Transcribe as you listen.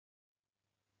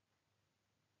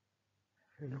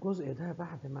الجزء ده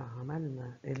بعد ما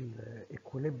عملنا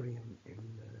الايكوليبريم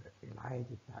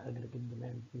العادي بتاع aggregate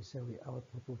demand بيساوي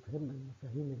output وفهمنا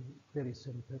المفاهيم very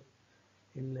simple.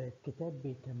 الكتاب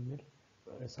بيكمل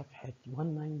صفحة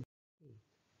 198.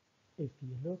 If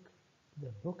you look,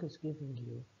 the book is giving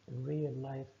you a real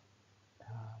life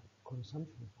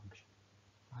consumption function.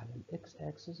 على ال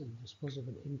x-axis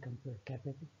disposable income per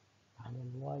capita، على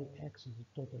ال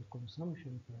y-axis total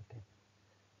consumption per capita.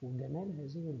 وجمال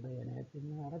هذه البيانات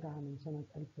إنها راجعة من سنة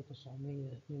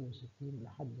 1962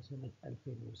 لحد سنة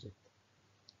 2006.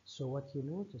 So what you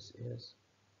notice is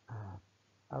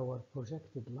our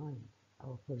projected line,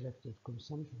 our projected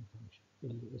consumption function,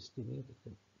 اللي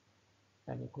estimated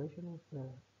an equation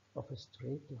of a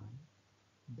straight line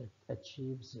that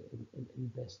achieves the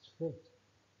best fit.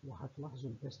 وهتلاحظوا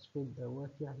البيست فيت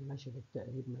دوت يعني ماشي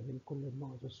بالتقريب ما بين كل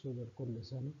النقط السوداء كل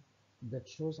سنة. that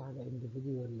shows على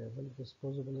individual level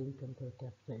disposable income per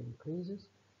capita increases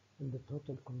and the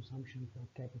total consumption per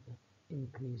capita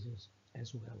increases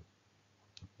as well.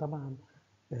 طبعا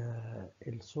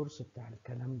السورس بتاع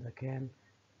الكلام ده كان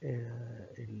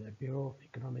البيرو اوف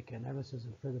ايكونوميك اناليسيز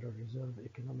الفيدرال ريزيرف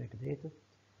ايكونوميك داتا،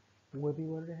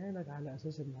 وبيوريها لك على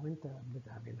اساس ان انت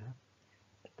بتعملها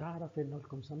تعرف ان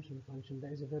الكونسامشن فانكشن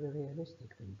ده از فيري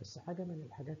رياليستيك ثينج. بس حاجه من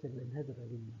الحاجات اللي نادره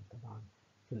جدا طبعا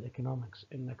في الايكونومكس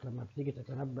انك لما بتيجي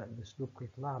تتنبأ بسلوك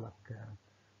يطلع لك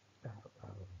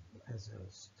as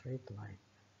a straight line.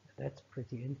 That's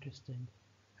pretty interesting.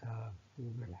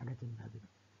 ومن الحاجات النادره.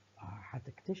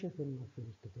 هتكتشف انه في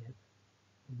الكتاب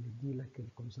مديلك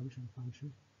الكونسامشن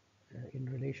فانكشن in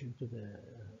relation to the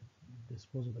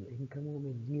disposable income،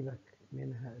 ومديلك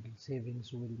منها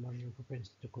السيفنجز والمارجن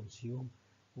propensity to consume،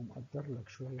 ومقدر لك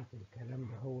شوية الكلام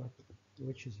ده هو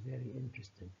which is very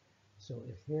interesting. So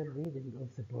a fair reading of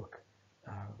the book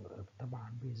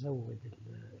طبعا بيزود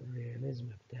الرياليزم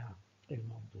بتاع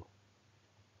الموضوع.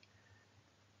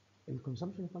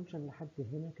 الكونسامشن فانكشن لحد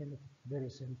هنا كانت very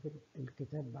simple.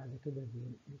 الكتاب بعد كده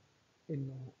بينقل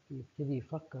انه يبتدي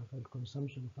يفكر في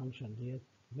الكونسامشن فانكشن ديت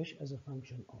مش as a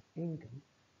function of income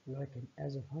لكن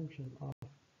as a function of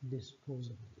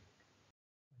disposable income.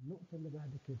 النقطة اللي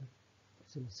بعد كده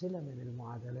سلسلة من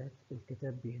المعادلات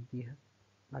الكتاب بيديها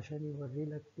عشان يوري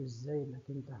لك ازاي انك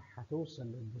انت هتوصل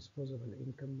للديسبوزبل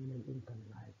انكم من الانكم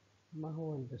العادي. ما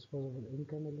هو الديسبوزبل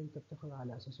انكم؟ اللي انت بتاخد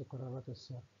على اساسه قرارات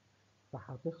الصرف،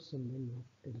 فهتخصم منه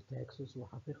التاكسس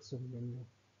وهتخصم منه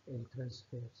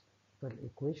الترانسفيرز.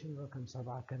 فالايكويشن رقم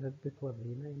 7 كانت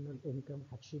بتورينا ان الانكم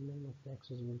هتشيل منه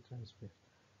التاكسس والترانسفير.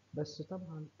 بس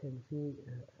طبعا كان في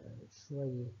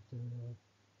شويه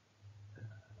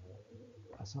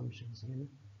assumptions هنا،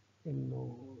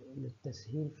 انه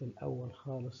للتسهيل في الاول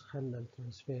خالص خلى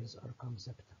الترانسفيرز ارقام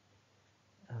ثابته،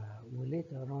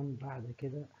 وليتر اون بعد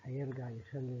كده هيرجع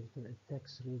يخلي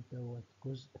التاكس ريت دوت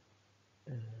جزء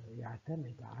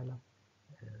يعتمد على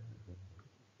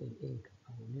الانكم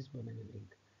او نسبه من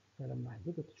الانكم. فلما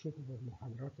هتيجي تشوفوا في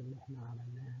المحاضرات اللي احنا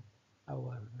عملناها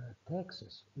our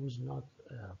taxes was not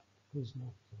a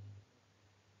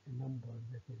number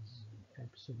that is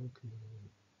absolutely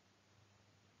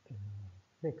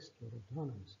fixed or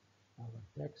autonomous. Our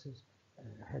taxes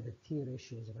had a T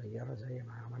ratio صغيرة زي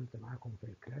ما عملت معاكم في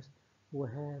الكلاس،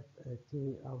 وهاد T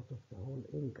out of the whole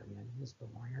income، يعني نسبة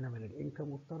معينة من الانكم،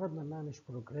 وافترضنا انها مش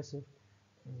progressive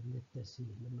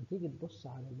للتسهيل. لما تيجي تبص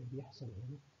على اللي بيحصل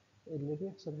هنا، اللي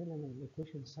بيحصل هنا من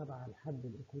الايكويشن 7 لحد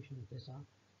الايكويشن 9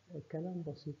 كلام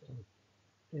بسيط قوي.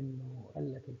 انه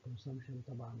قال لك الكونسامشن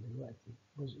طبعا دلوقتي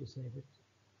جزء ثابت،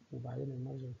 وبعدين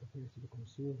المارجن propensity to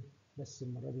consume بس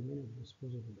المره دي من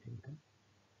الديسبوزبل انكم،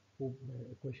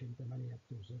 وبايكويشن 8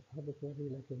 بتوصفها بتوري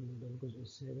لك ان ده الجزء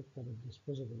الثابت. طب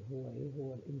الديسبوزبل هو ايه؟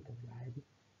 هو الانكم العادي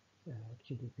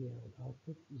جي دي بي او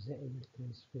الاوتبوت زائد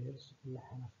الترانسفيرز اللي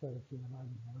هنفترض فيها بعد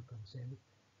ما رقم ثابت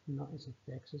ناقص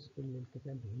التاكسز اللي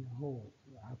الكتاب هنا هو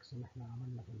عكس ما احنا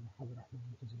عملنا في المحاضره، احنا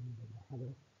ملتزمين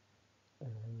بالمحاضره.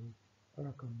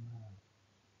 رقم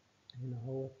هنا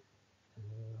هو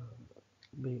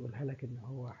بيقولها لك ان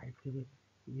هو هيبتدي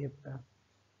يبقى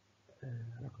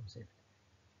رقم ثابت.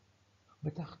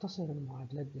 بتختصر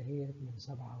المعادلات دهيت من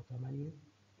 7 و8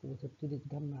 وتبتدي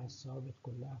تجمع الثوابت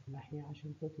كلها في ناحية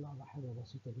عشان تطلع بحاجة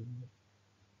بسيطة جدا.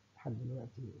 لحد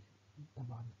دلوقتي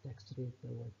طبعا التاكس ريت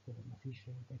دوت مفيش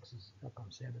تاكسس، رقم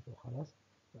ثابت وخلاص.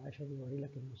 وعشان يوري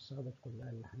لك ان الثوابت كلها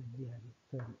اللي هنديها دي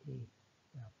ترم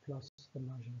A plus the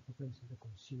margin of propensity to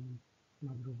consume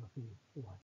مضروبة في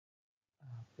 1.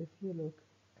 If you look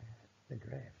at the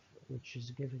graph which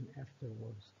is given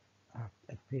afterwards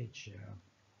at page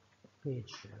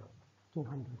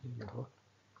 200 in the book,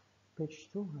 page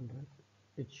 200,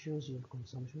 it shows you the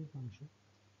consumption function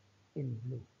in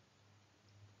blue.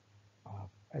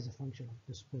 as a function of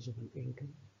disposable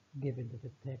income, given that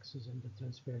the taxes and the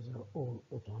transfers are all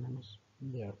autonomous,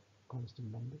 they are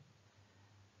constant number.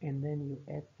 And then you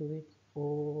add to it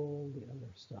all the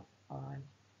other stuff. I,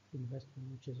 investment,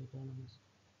 which is autonomous.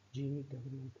 G,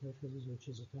 government purchases, which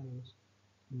is autonomous.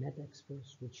 Net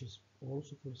exports, which is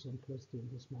also for simplicity in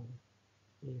this model,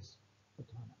 is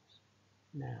autonomous.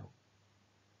 Now,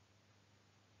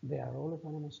 they are all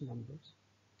autonomous numbers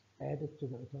added to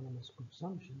the autonomous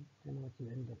consumption, and what you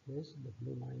end up with, the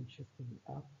blue line shifting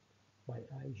up by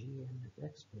IG and net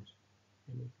exports,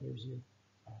 and it gives you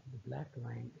the black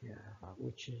line,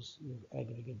 which is your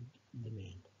aggregate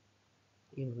demand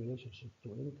in relationship to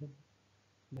income.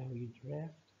 Now you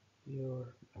draft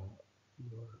your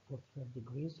 45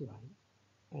 degrees line,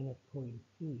 and at point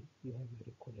E, you have your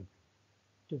equilibrium.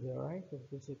 To the right of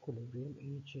this equilibrium,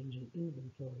 any change in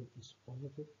inventory is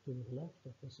positive. To the left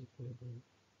of this equilibrium,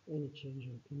 any change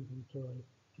in inventory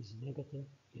is negative.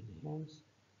 And hence,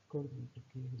 according to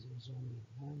Keynes, there is only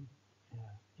one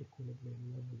equilibrium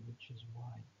level, which is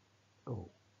YO.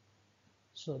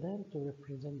 So then, to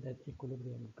represent that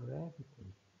equilibrium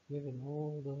graphically, given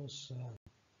all those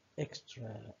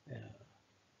extra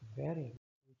variables,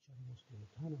 which are mostly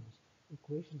autonomous,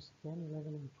 equations 10,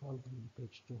 11, and 12 on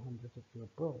page 200 of your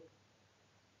book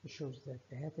shows that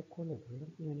at equilibrium,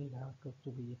 you need output to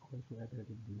be equal to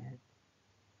aggregate demand.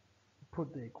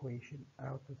 Put the equation,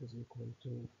 output is equal to,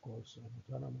 of course, an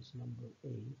autonomous number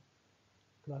A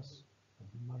plus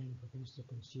the margin proposed to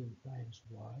consume times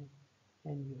Y,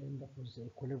 and you end up with the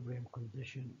equilibrium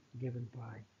condition given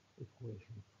by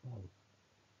equation 12.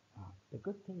 The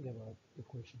good thing about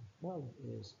equation 12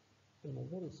 is, in a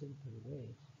very simple way,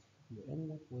 you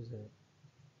end up with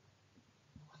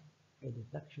a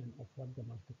deduction of what the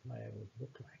multiplier would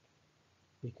look like,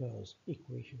 because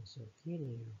equation 13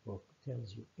 in your book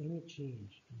tells you any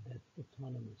change in that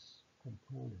autonomous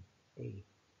component A,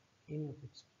 any of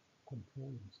its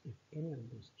components, if any of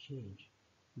those change,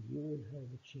 you will have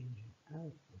a change in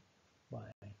output by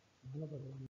 1 over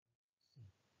 1.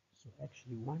 So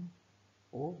actually 1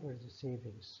 over the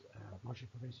savings,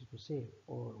 marginal capacity to save,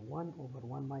 or 1 over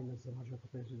 1 minus the marginal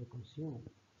capacity to consume,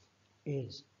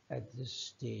 is at this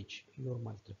stage your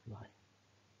multiplier.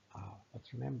 But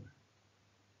remember,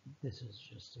 this is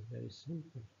just a very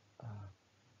simple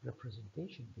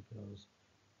representation, because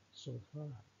so far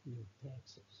your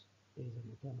taxes is an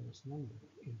autonomous number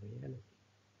in reality.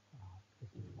 It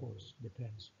of course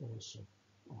depends also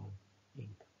on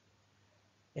income.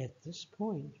 At this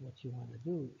point, what you want to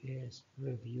do is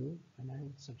review, and I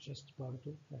would suggest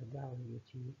برضو ترجعوا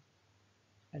اليوتيوب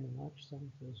and watch some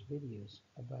of those videos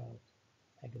about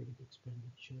aggregate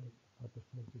expenditure, about the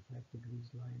 45 degrees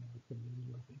line, about the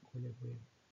meaning of equilibrium,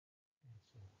 and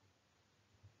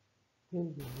so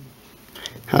on.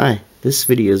 Hi, this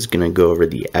video is going to go over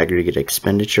the aggregate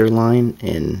expenditure line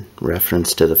in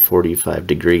reference to the 45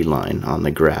 degree line on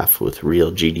the graph with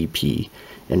real GDP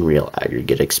and real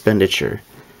aggregate expenditure.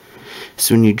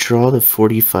 So when you draw the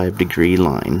 45 degree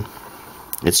line,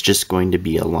 it's just going to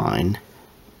be a line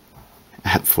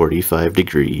at 45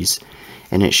 degrees,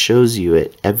 and it shows you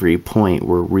at every point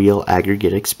where real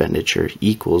aggregate expenditure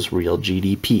equals real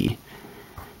GDP.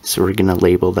 So we're going to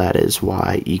label that as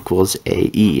Y equals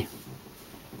AE.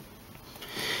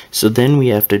 So then we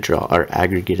have to draw our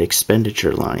aggregate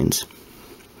expenditure lines.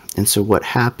 And so what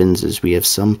happens is we have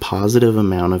some positive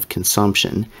amount of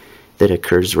consumption that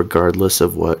occurs regardless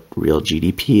of what real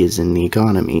GDP is in the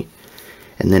economy.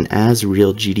 And then as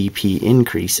real GDP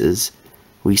increases,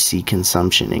 we see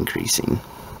consumption increasing.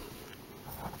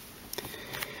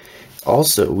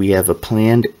 Also, we have a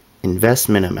planned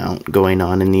investment amount going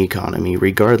on in the economy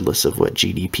regardless of what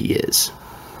GDP is.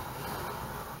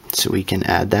 So we can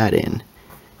add that in.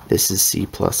 This is C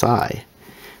plus I.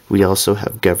 We also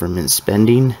have government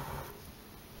spending,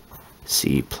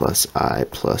 C plus I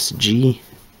plus G,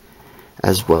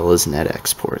 as well as net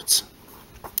exports,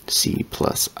 C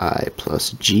plus I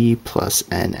plus G plus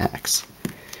NX.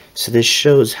 So this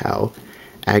shows how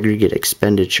aggregate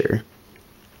expenditure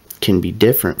can be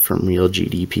different from real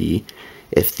GDP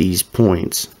if these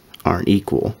points aren't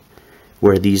equal.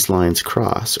 Where these lines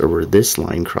cross, or where this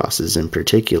line crosses in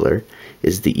particular,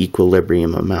 is the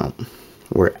equilibrium amount,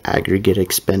 where aggregate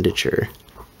expenditure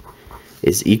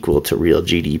is equal to real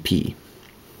GDP.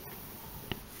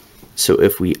 So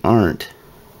if we aren't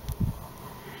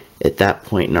at that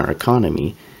point in our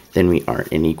economy, then we aren't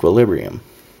in equilibrium.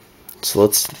 So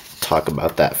let's talk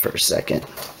about that for a second.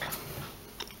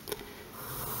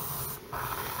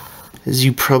 As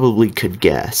you probably could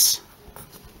guess,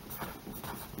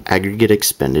 aggregate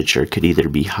expenditure could either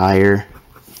be higher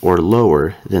or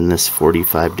lower than this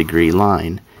 45 degree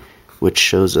line which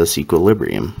shows us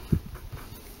equilibrium.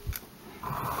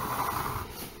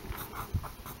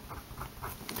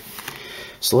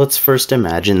 So let's first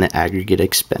imagine the aggregate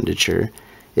expenditure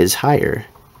is higher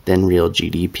than real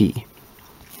GDP.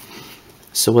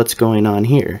 So what's going on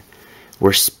here?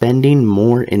 We're spending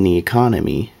more in the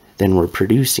economy than we're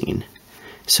producing.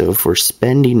 So if we're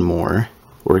spending more,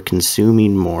 we're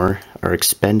consuming more, our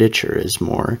expenditure is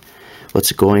more.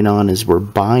 What's going on is we're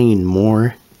buying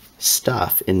more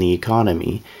stuff in the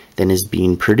economy than is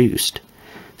being produced.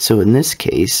 So in this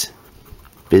case,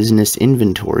 business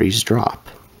inventories drop.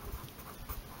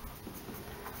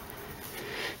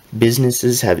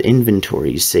 Businesses have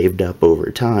inventories saved up over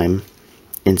time,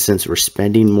 and since we're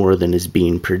spending more than is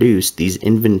being produced, these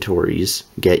inventories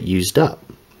get used up.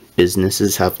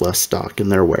 Businesses have less stock in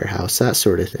their warehouse, that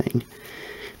sort of thing.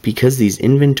 Because these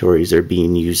inventories are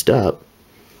being used up,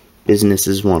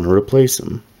 businesses want to replace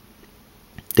them.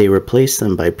 They replace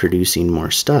them by producing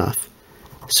more stuff,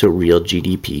 so real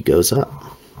GDP goes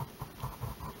up.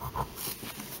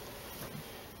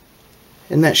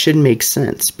 And that should make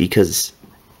sense because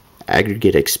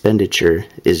aggregate expenditure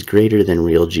is greater than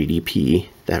real GDP.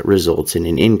 That results in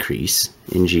an increase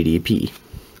in GDP.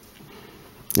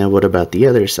 Now what about the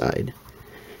other side?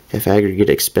 If aggregate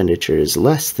expenditure is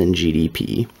less than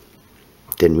GDP,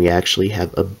 then we actually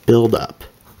have a buildup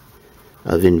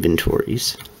of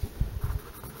inventories.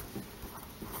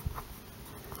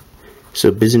 So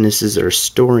businesses are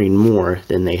storing more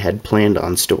than they had planned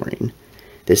on storing.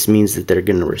 This means that they're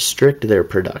going to restrict their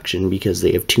production because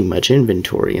they have too much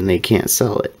inventory and they can't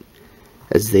sell it.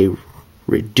 As they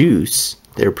reduce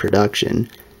their production,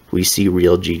 we see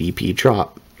real GDP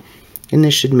drop. And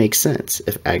this should make sense.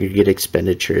 If aggregate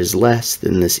expenditure is less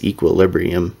than this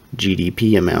equilibrium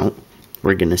GDP amount,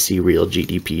 we're going to see real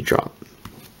GDP drop.